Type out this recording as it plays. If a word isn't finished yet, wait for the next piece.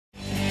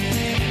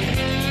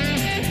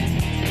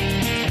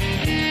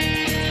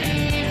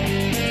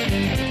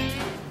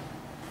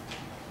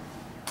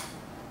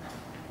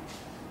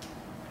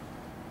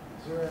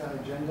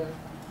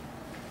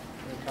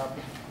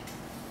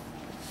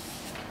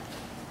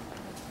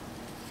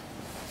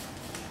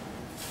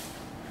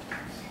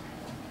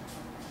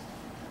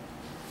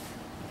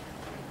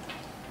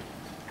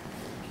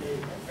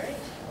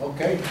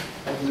Okay,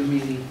 open the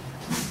meeting.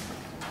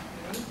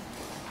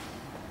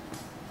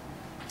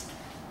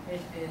 It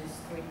is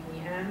 3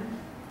 p.m.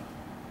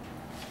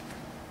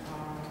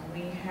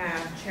 We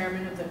have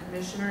Chairman of the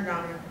Commissioner,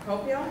 Dominic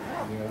Procopio,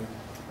 Yeah.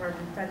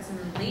 Reverend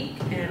Fetson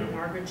Leek, and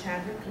Margaret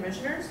Chadwick,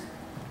 Commissioners.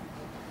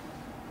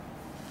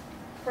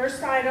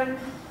 First item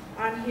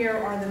on here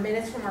are the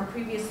minutes from our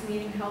previous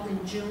meeting held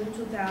in June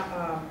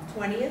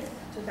 20th,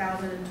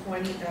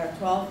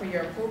 2012 for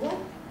your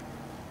approval.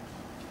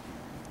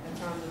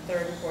 That's on the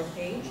third and fourth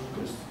page.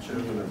 Mr.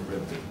 Chairman, I've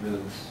read the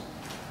minutes.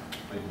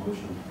 Make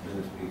motion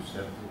minutes be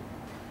accepted.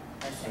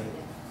 I second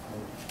it.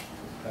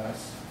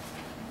 Pass.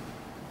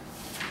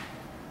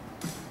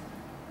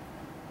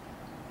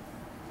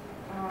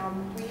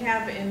 We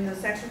have in the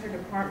section for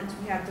departments,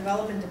 we have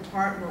development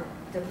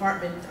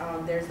department.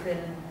 There's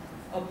been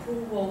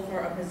approval for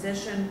a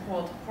position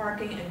called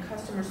parking and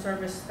customer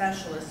service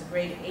specialist,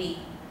 grade 8.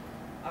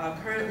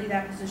 Currently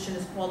that position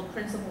is called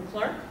principal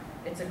clerk.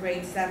 It's a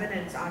grade 7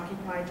 and it's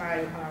occupied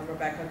by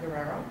Rebecca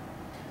Guerrero.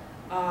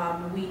 I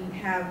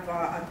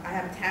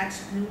have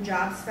attached new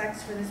job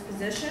specs for this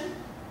position.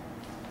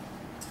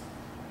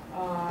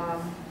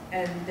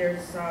 And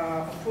there's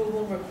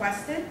approval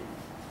requested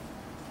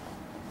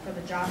for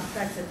the job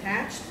specs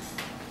attached.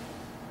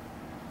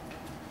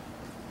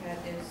 That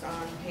is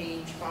on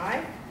page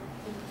 5.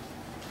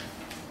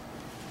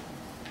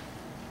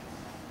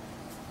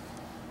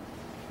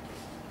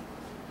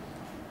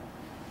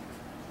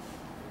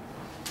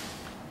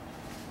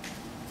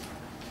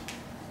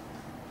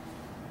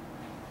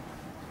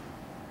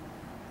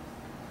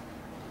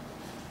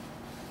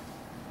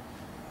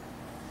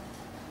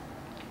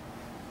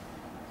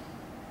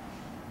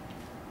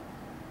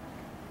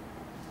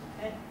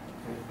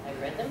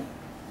 I've read them.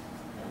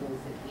 I move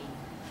that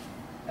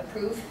we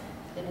approve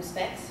the new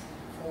specs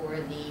for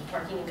the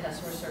parking and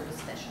customer service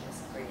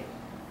specialist grading.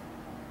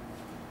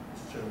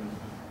 Mr. Chairman,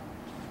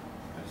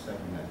 I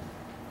second that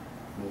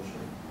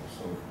motion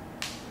also.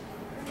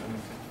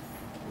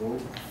 Roll.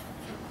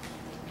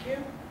 Thank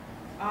you.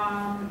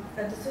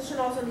 A decision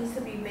also needs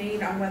to be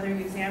made on whether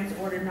exams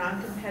order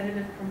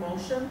non-competitive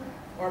promotion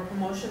or a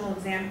promotional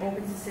exam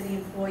open to city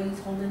employees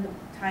holding the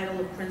title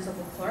of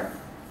principal clerk.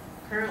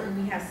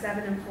 Currently, we have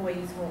 7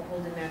 employees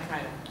holding that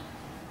title.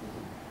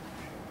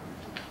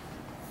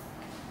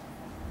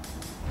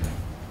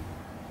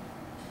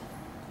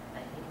 I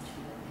think it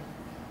should be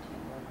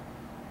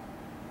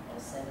all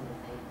 7 if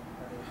they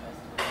are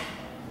interested.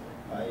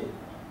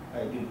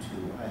 I do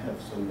too. I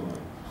have some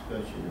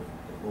discussion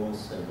if all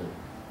 7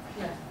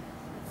 Yes.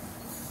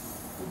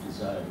 would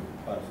desire to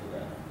apply for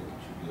that. I think it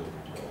should be open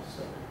to all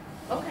 7.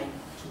 Okay.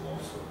 To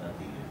also have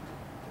the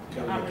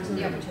The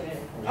opportunity.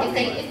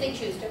 Okay. If they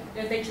choose to.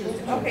 If they choose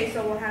to. Okay,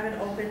 so we'll have it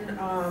open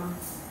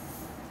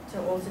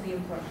to also the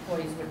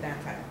employees with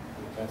that title.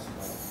 That's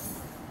about.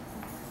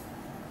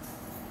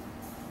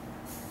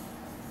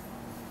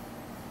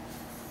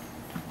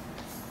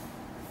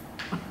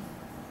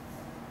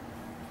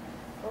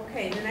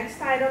 Okay, the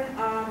next item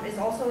is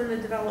also in the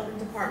development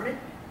department.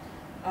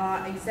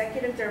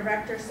 Executive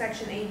Director,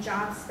 Section 8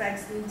 job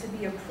specs need to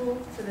be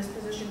approved for this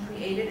position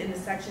created in the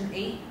Section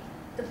 8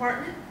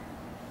 department.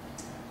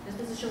 This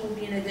position will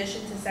be in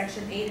addition to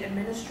Section 8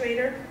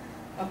 Administrator.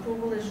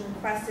 Approval is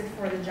requested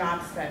for the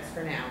job specs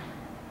for now,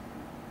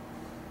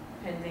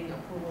 pending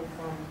approval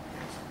from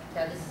council.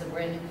 Now, this is a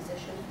brand new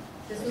position?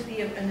 This would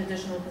be an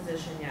additional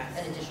position, yes.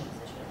 An additional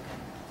position, okay.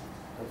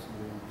 That's the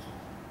one.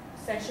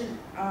 Section,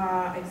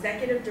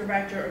 Executive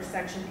Director of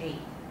Section 8.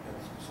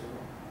 That's zero.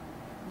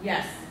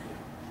 Yes,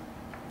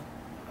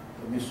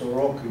 Miss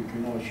O'Rourke,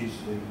 you know, she's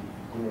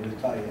going to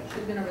retire.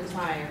 she's gonna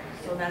retire,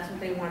 so that's what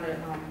they want to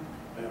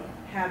Yeah.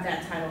 have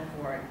that title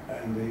for it.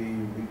 And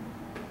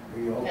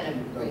we all Kind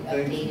of the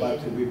things, updated.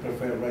 but we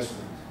prefer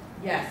residents.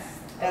 Yes,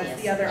 that's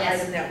yes, the other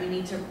yes. item that we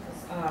need to,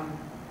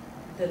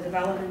 the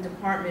development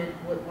department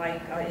would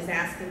like, is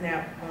asking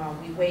that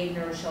we waive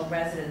New Rochelle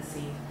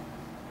residency.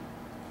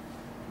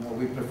 No,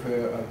 we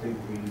prefer, I think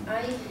we.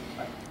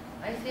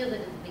 I feel that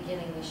at the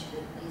beginning we should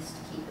at least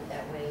keep it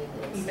that way.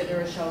 And Keep it New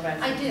Rochelle I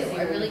residency. do,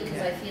 I really, because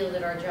I feel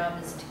that our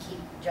job is to keep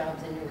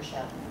jobs in New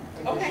Rochelle,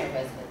 for New Okay. Rochelle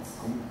residents.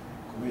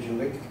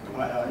 Commissioner Lake?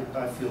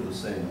 I feel the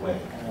same way.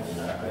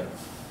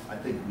 I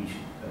think we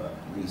should at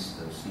least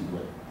see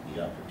what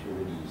the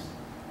opportunities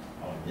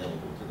are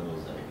available to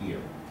those that are here.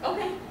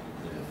 Okay,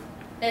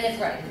 Then it's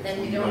right,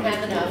 then we don't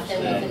have enough,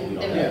 then we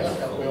can, then we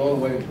look We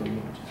over. always.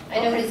 I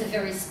know it is a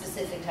very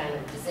specific kind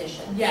of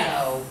position, Yes.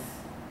 so.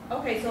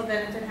 okay, so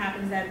then if it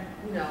happens that,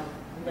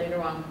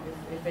 later on,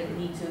 if it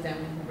need to, then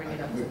we can bring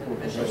it up to the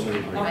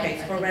commission. Okay,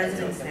 so for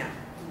residents now.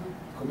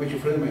 Commissioner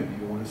Freeman,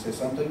 you want to say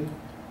something?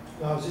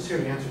 No, I was just here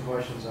to answer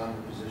questions on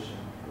the position.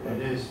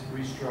 It is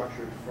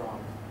restructured from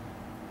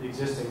the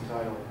existing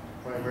title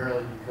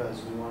primarily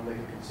because we want to make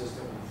it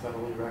consistent with the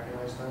federally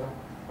recognized title.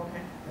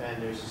 Okay.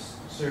 And there's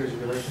a series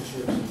of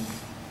relationships and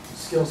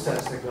skill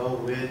sets that go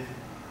with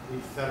the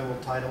federal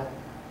title.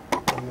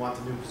 And we want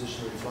the new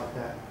position to reflect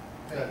that.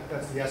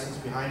 That's the essence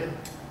behind it.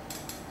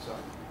 So.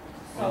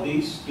 Are So,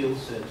 these skill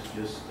sets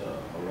just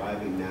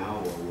arriving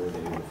now, or were they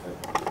in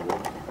effect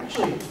before?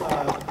 Actually,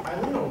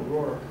 Eileen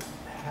O'Rourke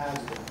has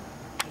them.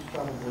 She's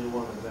probably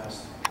one of the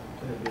best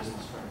in the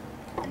business,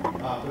 frankly.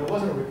 But it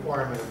wasn't a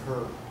requirement of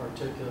her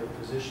particular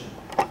position.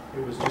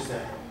 It was just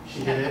that she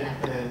did it,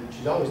 and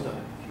she's always done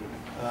it.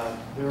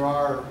 There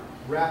are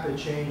rapid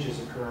changes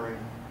occurring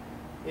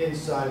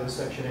inside of the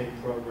Section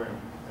 8 program,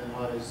 and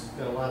HUD has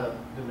got a lot of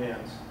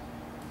demands.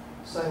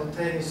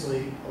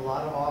 Simultaneously, a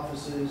lot of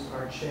offices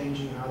are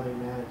changing how they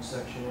manage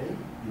Section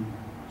 8.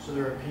 So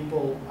there are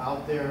people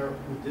out there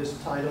with this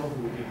title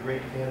who would be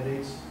great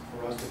candidates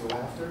for us to go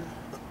after.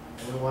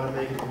 And we want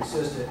to make it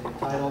consistent in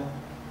title,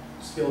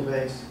 skill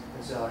base,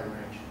 and salary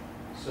range.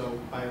 So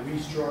by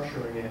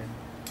restructuring it,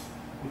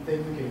 we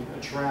think we can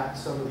attract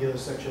some of the other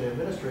Section 8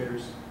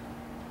 administrators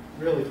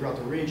really throughout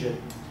the region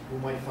who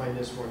might find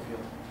this more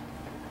appealing.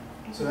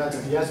 So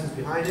that's the essence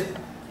behind it.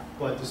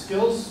 But the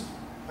skills,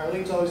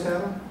 Eileen's always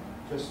had them,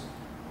 just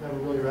never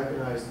really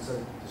recognized as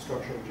the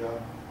structure of the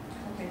job.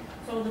 okay,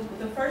 so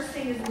the first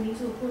thing is we need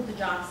to approve the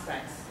job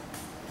specs.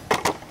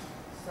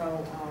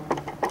 So,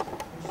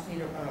 we just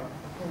need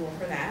approval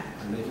for that.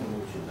 I make a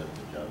motion that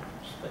the job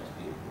specs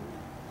be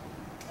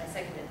approved. I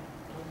second it.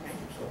 Okay.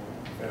 So,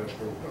 fair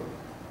approval.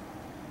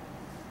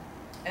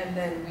 And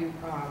then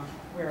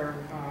we're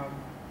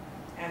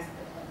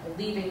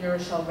leaving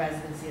Rochelle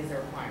residency as a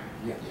requirement.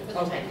 Yes. For the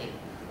time being.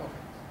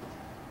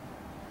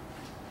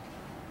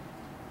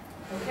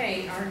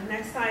 Okay, our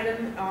next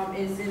item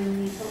is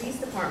in the police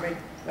department.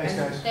 Thanks,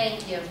 guys.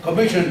 Thank you.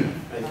 Commission,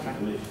 Thank you,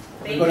 Commissioner.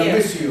 Thank we're gonna you.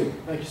 miss you.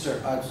 Thank you,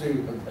 sir. I'll see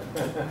you.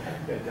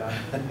 Good, Don.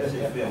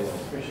 Say farewell.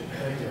 Appreciate it.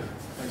 Thank you.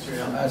 Thanks for your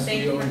help. I'll see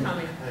Thank you you for in,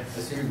 coming.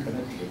 I'll see you in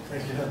Connecticut.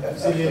 Thank you.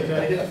 See you in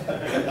Connecticut.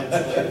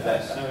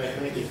 All right,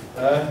 thank you.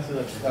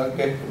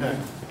 Okay.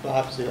 We'll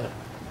have to see that.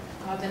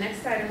 The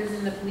next item is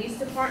in the police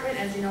department.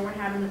 As you know, we're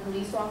having the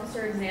police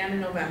officer exam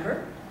in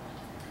November.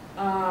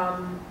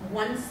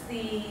 Once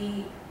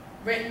the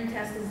written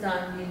test is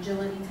done, the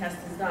agility test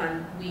is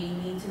done, we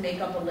need to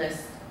make up a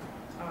list.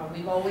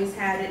 We've always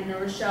had it New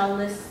Rochelle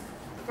list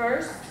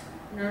first,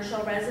 New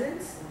Rochelle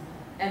residents,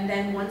 and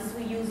then once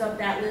we use up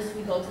that list,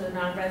 we go to the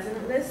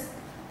non-resident list.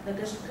 The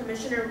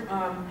commissioner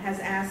has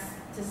asked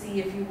to see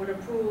if you would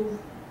approve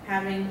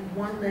having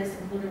one list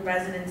including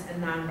residents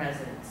and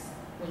non-residents,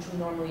 which we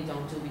normally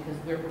don't do because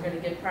we're going to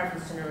give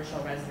preference to New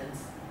Rochelle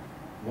residents.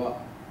 Well,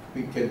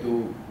 we can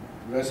do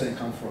resident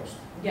come first.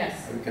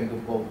 Yes. We can do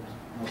both,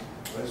 no,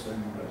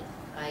 resident and resident.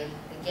 I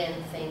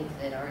again think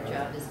that our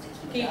job is to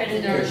Keep jobs it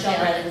in New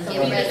Rochelle residents, so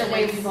give keep it the way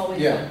residents- we've always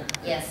Yeah. done.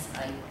 Yes,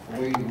 I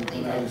We believe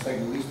can have a that.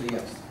 second list,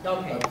 yes.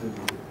 Okay, But the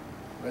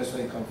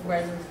resident come first.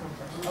 residents come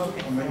first.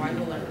 Okay, so I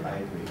will let them I know.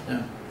 agree.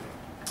 Yeah.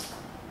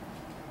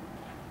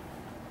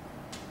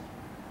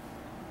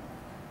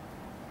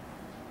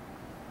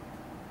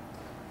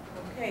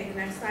 Okay, the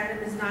next item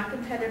is not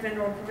competitive and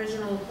or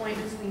provisional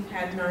appointments. We've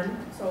had none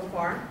so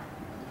far.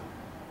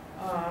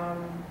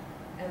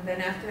 And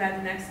then after that,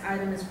 the next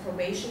item is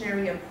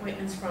probationary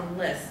appointments from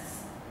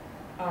lists.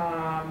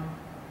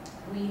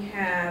 We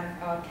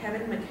have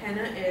Kevin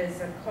McKenna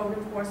is a code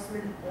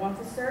enforcement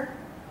officer.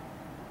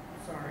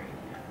 Sorry,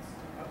 yes,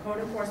 a code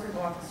enforcement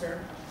officer.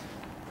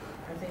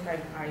 I think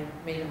I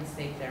made a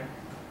mistake there.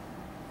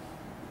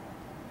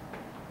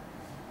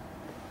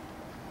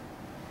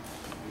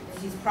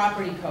 He's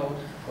property code.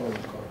 Code,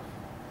 code.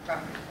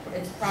 Property.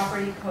 It's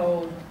property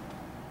code.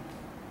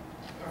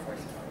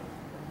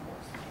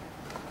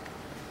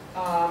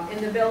 In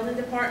the building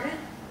department,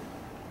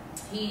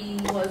 he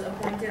was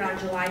appointed on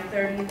July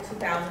 30th,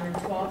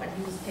 2012, and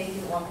he was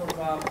taken off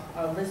of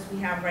a list we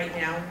have right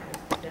now.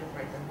 I didn't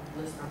write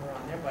the list number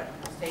on there, but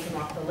he was taken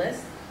off the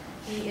list.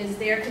 He is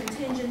there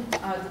contingent,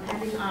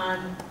 depending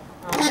on,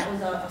 that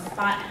was a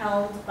spot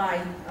held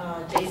by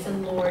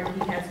Jason Lord. He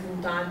has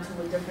moved on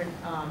to a different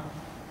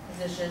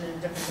position in a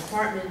different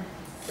department.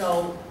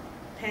 So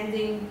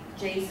pending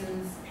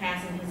Jason's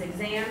passing his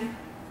exam,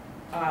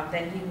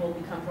 then he will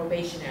become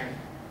probationary.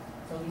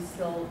 So he's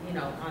still,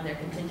 on their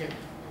contingent.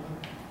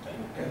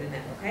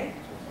 Okay?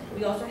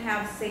 We also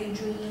have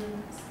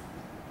Sadrine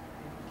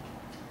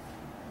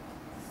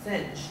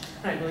Singe,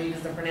 I believe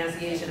is the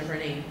pronunciation of her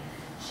name.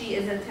 She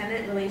is a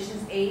tenant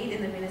relations aide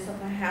in the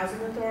Municipal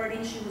Housing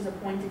Authority. She was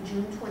appointed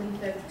June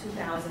 25th,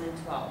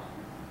 2012.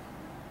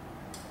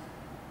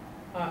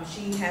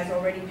 She has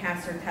already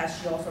passed her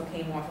test. She also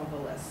came off of a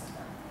list.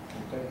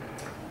 Okay.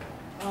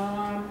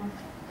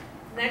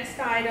 Next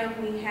item,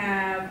 we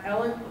have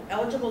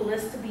eligible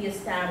lists to be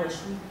established.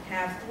 We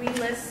have 3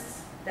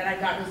 lists that I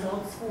got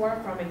results for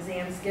from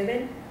exams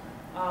given.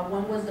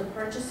 One was the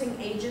purchasing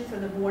agent for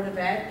the Board of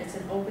Ed. It's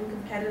an open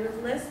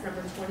competitive list,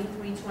 number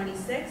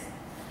 2326.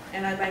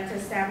 And I'd like to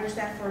establish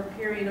that for a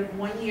period of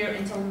 1 year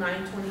until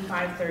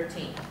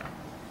 9/25/13.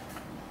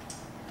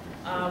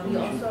 We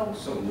also,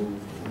 So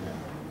moved.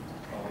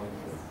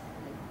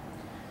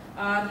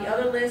 the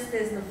other list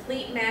is the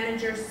Fleet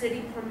Manager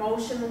City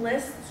Promotion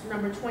List,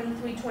 number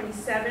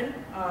 2327,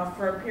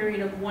 for a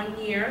period of 1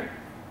 year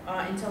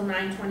until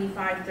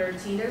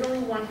 9/25/13. There's only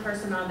one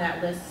person on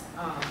that list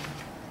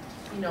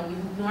you know, we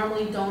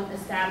normally don't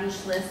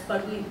establish lists,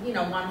 but we, you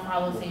know, want to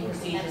follow the same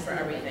procedure for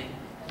everything.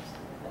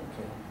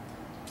 Okay.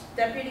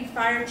 Deputy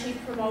Fire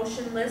Chief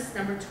promotion list,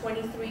 number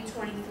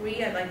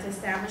 2323, I'd like to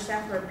establish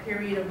that for a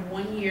period of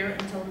 1 year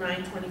until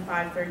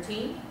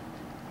 9/25/13.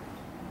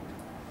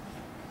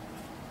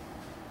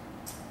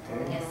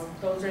 Okay. Yes.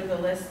 Those are the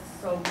lists,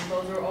 so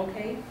those are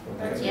okay?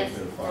 Okay. Yes.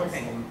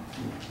 Okay.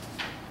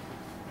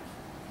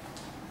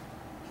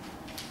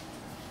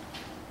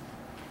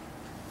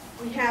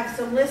 We have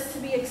some lists to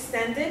be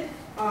extended.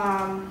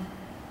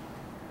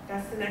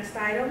 That's the next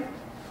item.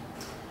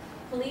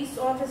 Police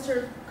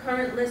officer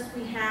current list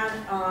we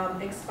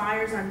have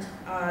expires on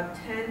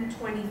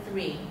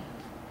 10/23.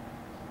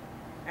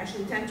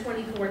 Actually,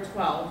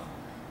 10/24/12.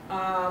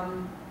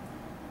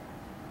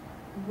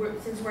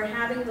 Since we're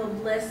having the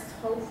list,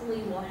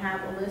 hopefully we'll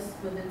have a list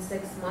within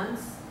 6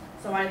 months.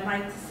 So I'd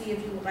like to see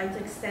if you would like to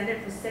extend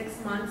it for 6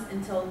 months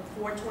until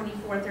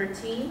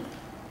 4/24/13,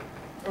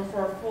 or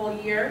for a full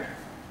year.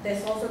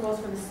 This also goes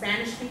for the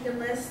Spanish-speaking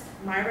list.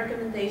 My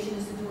recommendation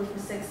is to do it for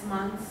 6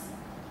 months,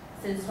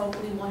 since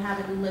hopefully we'll have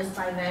a new list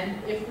by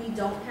then. If we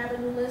don't have a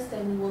new list,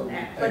 then we will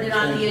put it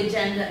on the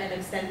agenda and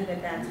extend it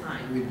at that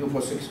time. We do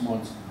for 6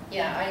 months.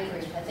 Yeah, I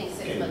agree. I think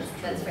 6 months,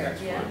 that's fair.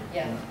 That's Yeah. fine.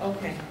 Yeah.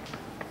 Okay.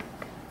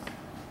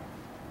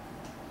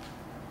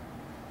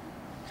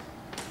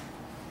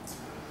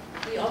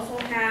 We also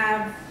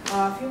have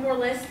a few more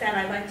lists that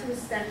I'd like to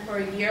extend for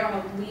a year.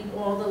 I'll leave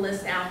all the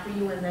lists out for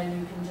you, and then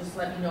you can just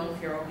let me know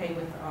if you're okay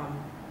with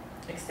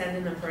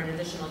extending them for an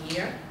additional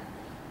year.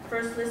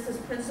 First list is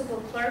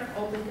principal clerk,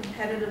 open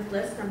competitive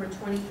list, number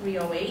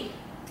 2308.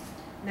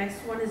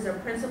 Next one is a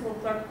principal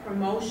clerk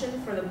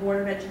promotion for the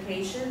Board of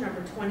Education,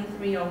 number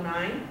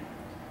 2309.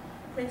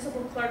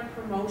 Principal clerk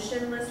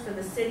promotion list for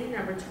the city,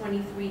 number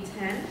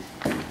 2310.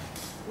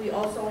 We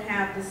also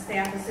have the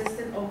staff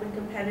assistant open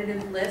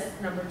competitive list,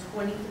 number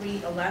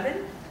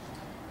 2311.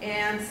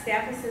 And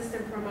staff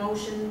assistant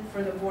promotion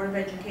for the Board of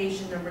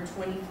Education, number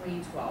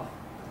 2312.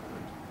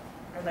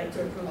 I'd like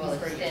to approve All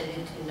these for you.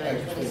 extended to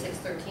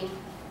 9/26/13.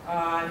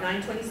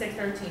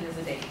 9/26/13 is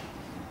the date.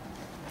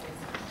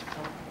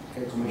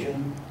 Okay, Commissioner?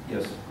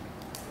 Yes.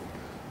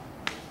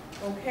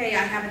 Okay, I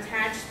have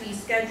attached the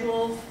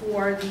schedule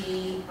for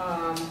the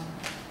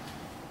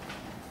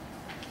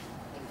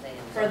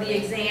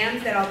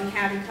exams that I'll be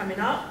having coming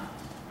up.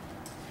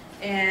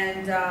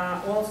 And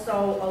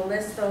also a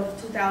list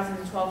of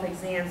 2012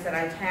 exams that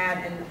I've had,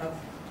 and of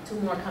 2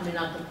 more coming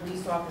up, the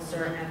police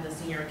officer and the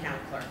senior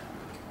account clerk.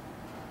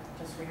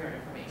 Just for your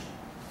information.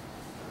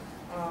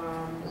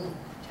 Ooh,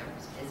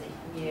 Tamara's busy.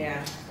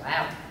 Yeah.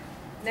 Wow.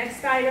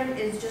 Next item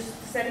is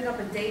just setting up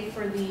a date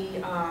for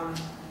the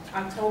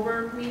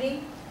October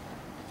meeting.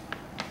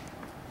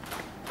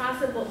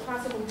 Possible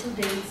 2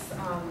 dates,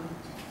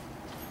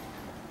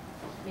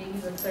 maybe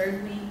the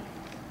 3rd week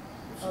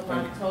of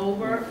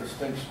October. It's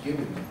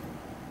Thanksgiving.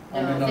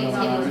 No, no,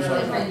 Thanksgiving's no,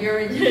 really no, fun. You're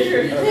in.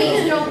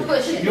 Please don't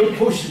push it. You're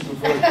pushing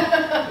before.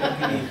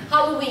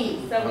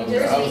 Halloween. So we Okay.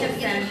 just We need have to to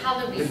get send, to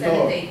Halloween. It's set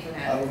a all- date for that.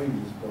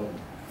 Halloween is gone.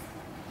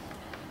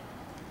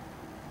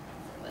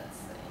 Let's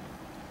see.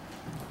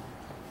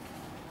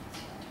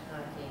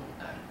 Talking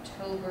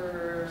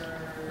October.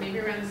 Maybe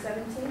around the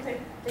 17th, I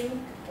think,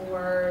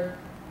 or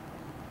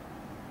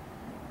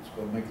It's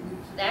gonna make it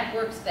easy. That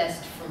works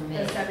best for me.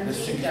 the The 17th.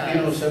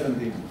 16th or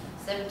 17th?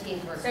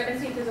 17th works.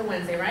 17th is a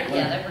Wednesday, right?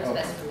 Yeah, that works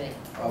Okay. best for me.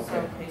 Also,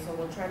 Okay. okay, so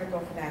we'll try to go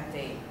for that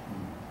date.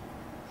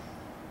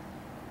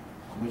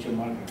 Commissioner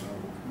Martin, I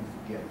will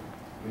forget.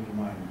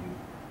 Remind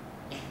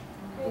you.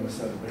 I'm gonna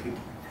celebrate.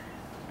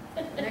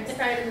 Next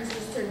item is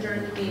just to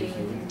adjourn the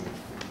meeting.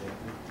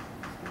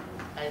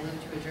 I move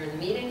to adjourn the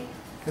meeting.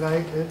 Could I,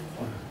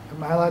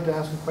 am I allowed to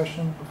ask a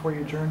question before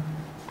you adjourn?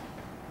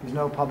 There's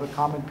no public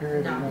comment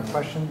period, No. no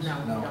questions? No,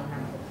 we No. don't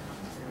have.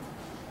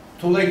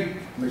 Too late,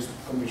 Mr.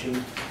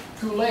 Commissioner.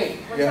 Too late.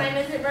 What Yeah. time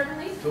is it,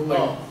 Beverly? Too late.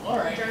 Oh, all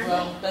right, Adjourned?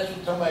 well, that's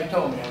what somebody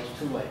told me, it was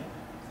too late.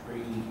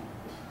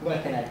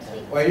 What can I tell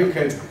you? Well, you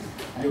can,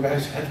 you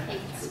guys had.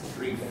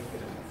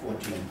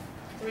 3:14.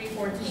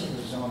 3:14.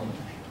 This is zoning.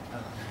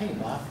 Hey,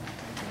 Bob.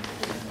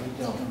 How you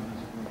doing?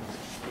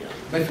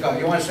 Mr. Scott,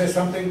 you want to say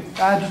something?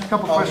 Just a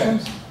couple Okay.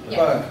 questions.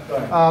 Go ahead, go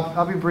ahead.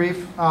 I'll be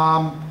brief.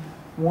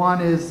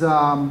 One is,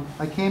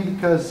 I came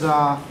because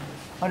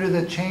under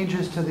the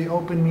changes to the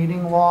open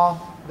meeting law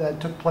that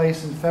took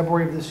place in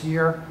February of this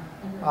year,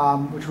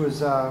 which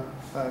was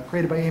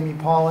created by Amy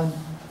Paulin,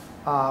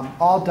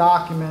 all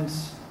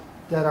documents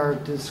that are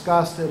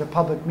discussed at a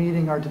public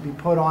meeting are to be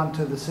put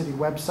onto the city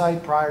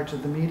website prior to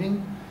the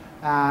meeting,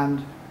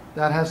 and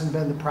that hasn't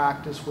been the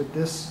practice with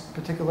this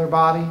particular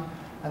body.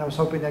 And I was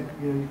hoping that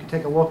you could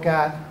take a look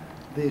at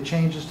the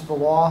changes to the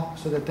law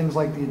so that things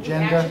like the We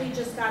agenda. actually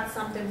just got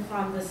something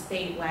from the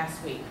state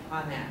last week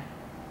on that.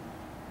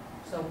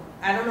 So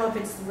I don't know if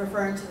it's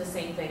referring to the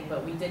same thing,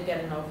 but we did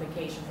get a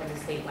notification from the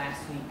state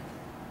last week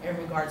in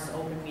regards to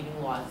open meeting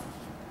laws.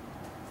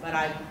 But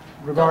I don't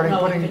Regarding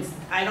know if putting, it's,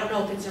 I don't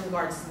know if it's in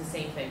regards to the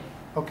same thing.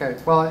 Okay,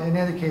 well, in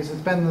any case,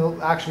 it's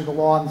been actually the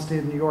law in the state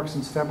of New York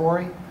since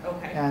February,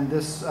 Okay. and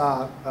this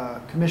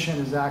commission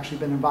has actually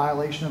been in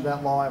violation of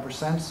that law ever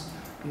since.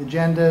 The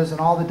agendas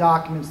and all the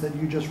documents that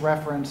you just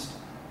referenced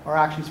are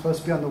actually supposed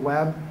to be on the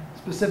web.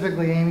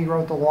 Specifically, Amy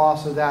wrote the law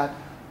so that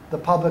the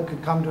public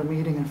could come to a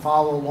meeting and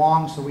follow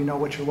along so we know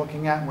what you're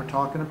looking at and we're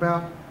talking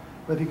about.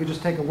 But if you could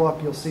just take a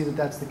look, you'll see that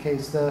that's the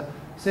case. The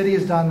city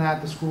has done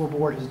that, the school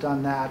board has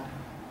done that.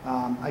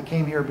 I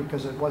came here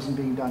because it wasn't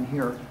being done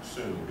here.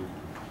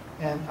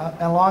 And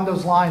along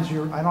those lines, I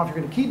don't know if you're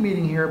going to keep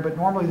meeting here, but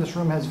normally this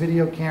room has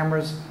video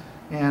cameras.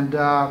 And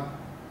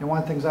one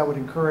of the things I would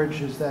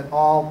encourage is that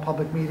all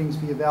public meetings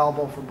be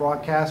available for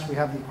broadcast. We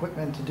have the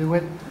equipment to do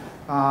it.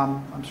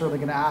 I'm certainly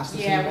going to ask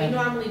this Yeah, we evening.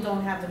 normally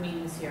don't have the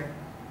meetings here.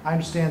 I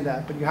understand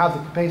that, but you have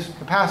the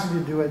capacity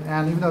to do it.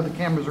 And even though the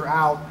cameras are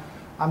out,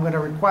 I'm going to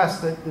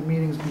request that the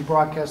meetings be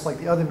broadcast like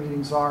the other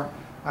meetings are.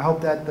 I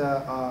hope that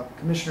the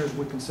commissioners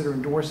would consider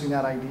endorsing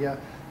that idea,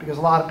 because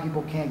a lot of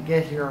people can't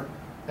get here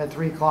at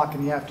 3 o'clock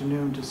in the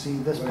afternoon to see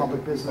this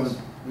public business.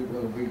 We're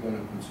going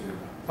to consider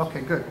that.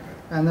 Okay, good.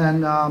 And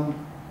then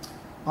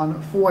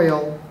on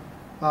FOIL,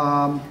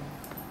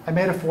 I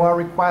made a FOIL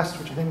request,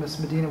 which I think Ms.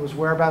 Medina was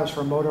aware about. It was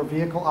for a motor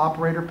vehicle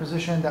operator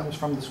position that was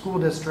from the school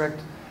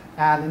district.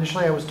 And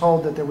initially I was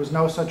told that there was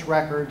no such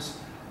records.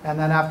 And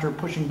then after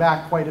pushing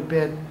back quite a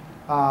bit,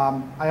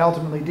 I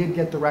ultimately did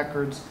get the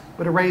records.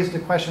 But it raised a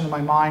question in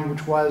my mind,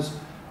 which was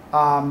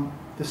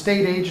the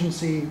state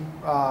agency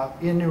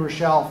in New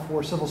Rochelle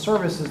for civil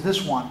service is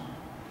this one.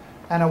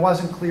 And it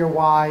wasn't clear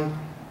why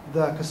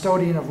the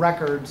custodian of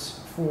records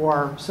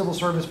for civil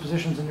service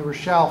positions in New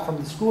Rochelle from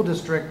the school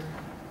district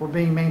were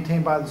being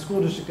maintained by the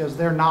school district, because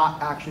they're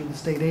not actually the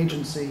state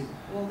agency.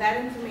 Well,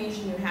 that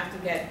information you have to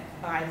get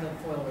by the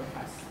FOIL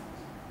request.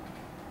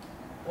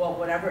 Well,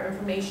 whatever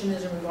information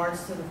is in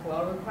regards to the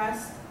FOIL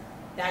request,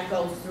 that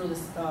goes through the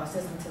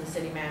system to the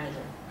city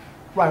manager.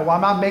 Right, well,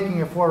 I'm not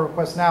making a FOIL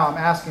request now. I'm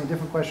asking a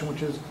different question,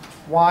 which is,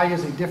 why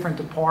is a different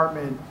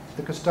department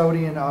the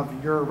custodian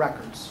of your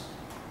records?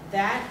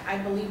 That, I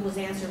believe, was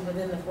answered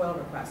within the FOIL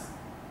request.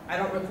 I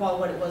don't recall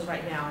what it was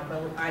right now,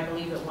 but I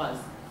believe it was.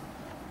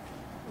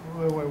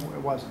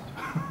 It wasn't.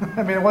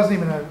 I mean, it wasn't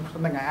even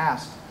something I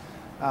asked.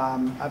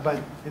 I'm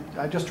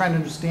just trying to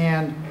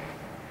understand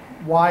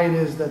why it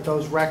is that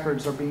those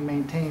records are being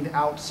maintained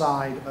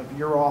outside of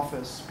your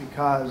office,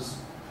 because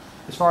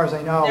as far as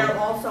I know... They're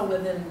also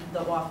within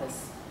the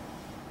office.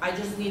 I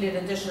just needed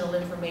additional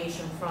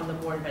information from the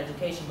Board of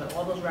Education, but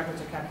all those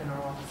records are kept in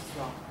our office as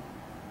well.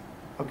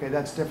 Okay,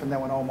 that's different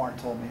than what Omar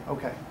told me.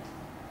 Okay,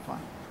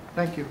 fine.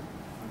 Thank you.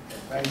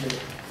 Thank you.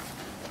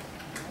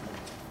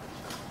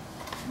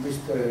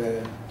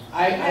 Mr.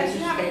 Yes,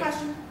 you have a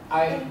question?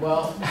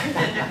 Well,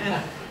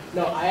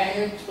 no,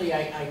 I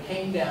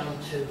came down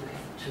to the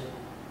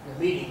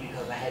meeting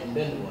because I hadn't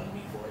been to one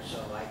before,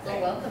 so I thank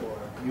you welcome.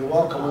 for You're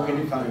welcome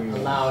anytime you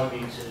want.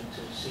 allowing me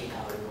to see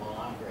how you all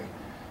operate.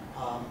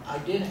 I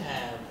did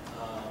have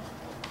a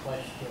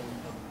question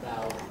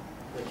about,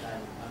 which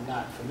I'm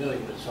not familiar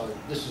with, so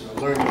this is a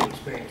learning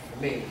experience for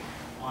me,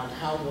 on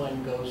how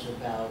one goes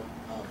about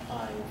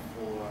applying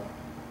for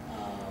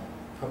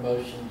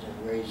promotions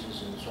and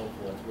raises and so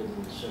forth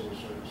within the civil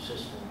service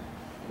system.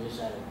 And is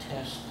that a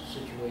test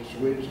situation?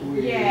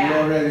 We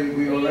Yeah. already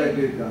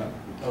did that.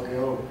 Okay.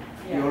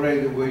 We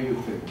already the way you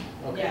fit.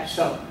 Okay, Yeah.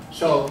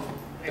 so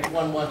if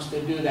one wants to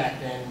do that,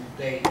 then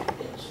it's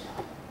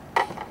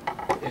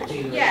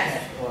either a Yes,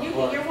 test or...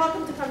 you're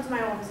welcome to come to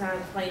my office and I'll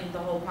explain the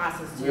whole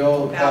process to We you.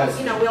 all About, pass.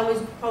 you know, we always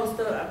post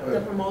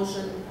the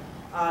promotion,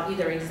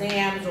 either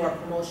exams or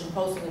promotion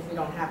posting if we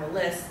don't have a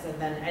list, and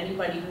then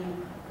anybody who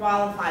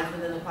qualifies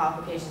within the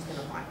qualifications can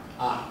apply.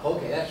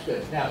 Okay, that's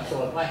good. Now,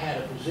 so if I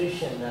had a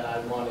position that I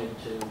wanted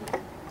to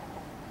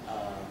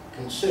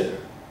consider,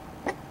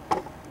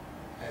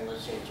 and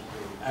let's say it's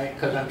approved,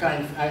 because I'm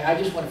trying, I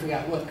just want to figure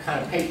out what kind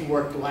of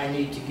paperwork do I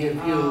need to give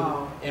you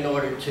Oh. in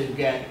order to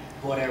get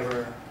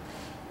whatever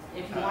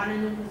If you want a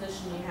new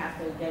position, you have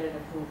to get it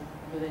approved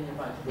within your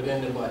budget.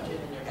 within the budget.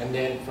 Within your And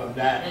then from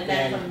that, And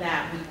then from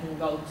that, we can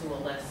go to a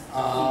list to see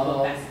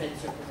what best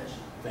fits your position.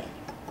 Thank you.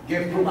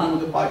 Give proof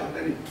of the budget,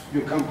 then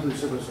you come to the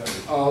civil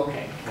service. Oh,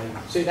 okay.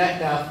 See, that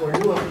now, for a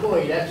new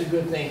employee, that's a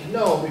good thing to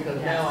know, because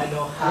now I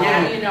know how.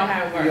 Now you know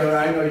how it works.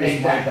 I know you're a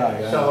smart guy.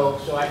 Exactly. So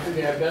I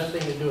figured our best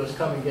thing to do is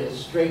come and get it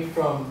straight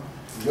from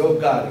You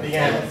got the it.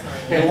 end.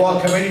 You're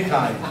welcome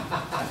anytime.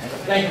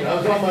 Thank you. I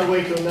was on my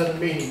way to another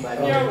meeting, by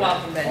the way. You're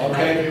welcome, Benny.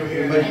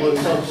 Okay.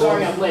 So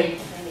sorry I'm late.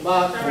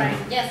 All right.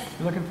 Yes.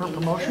 You looking for a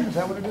promotion? Is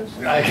that what it is?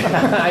 I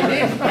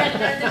did.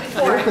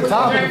 You're at the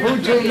top of the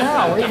food chain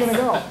now. Where are you going to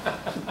go?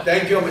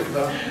 Thank you, Mr.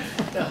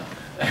 Bell.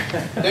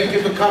 Thank you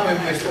for coming,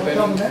 Mr.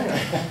 Come Benny.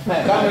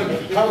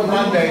 Monday. Come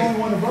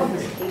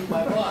Monday. He's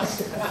my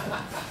boss.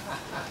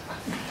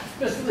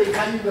 Mr. Lee,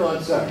 how you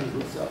doing, sir?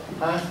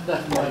 Huh?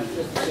 Nothing much.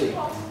 Good to see you.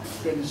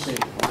 Good to see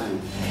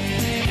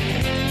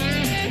you.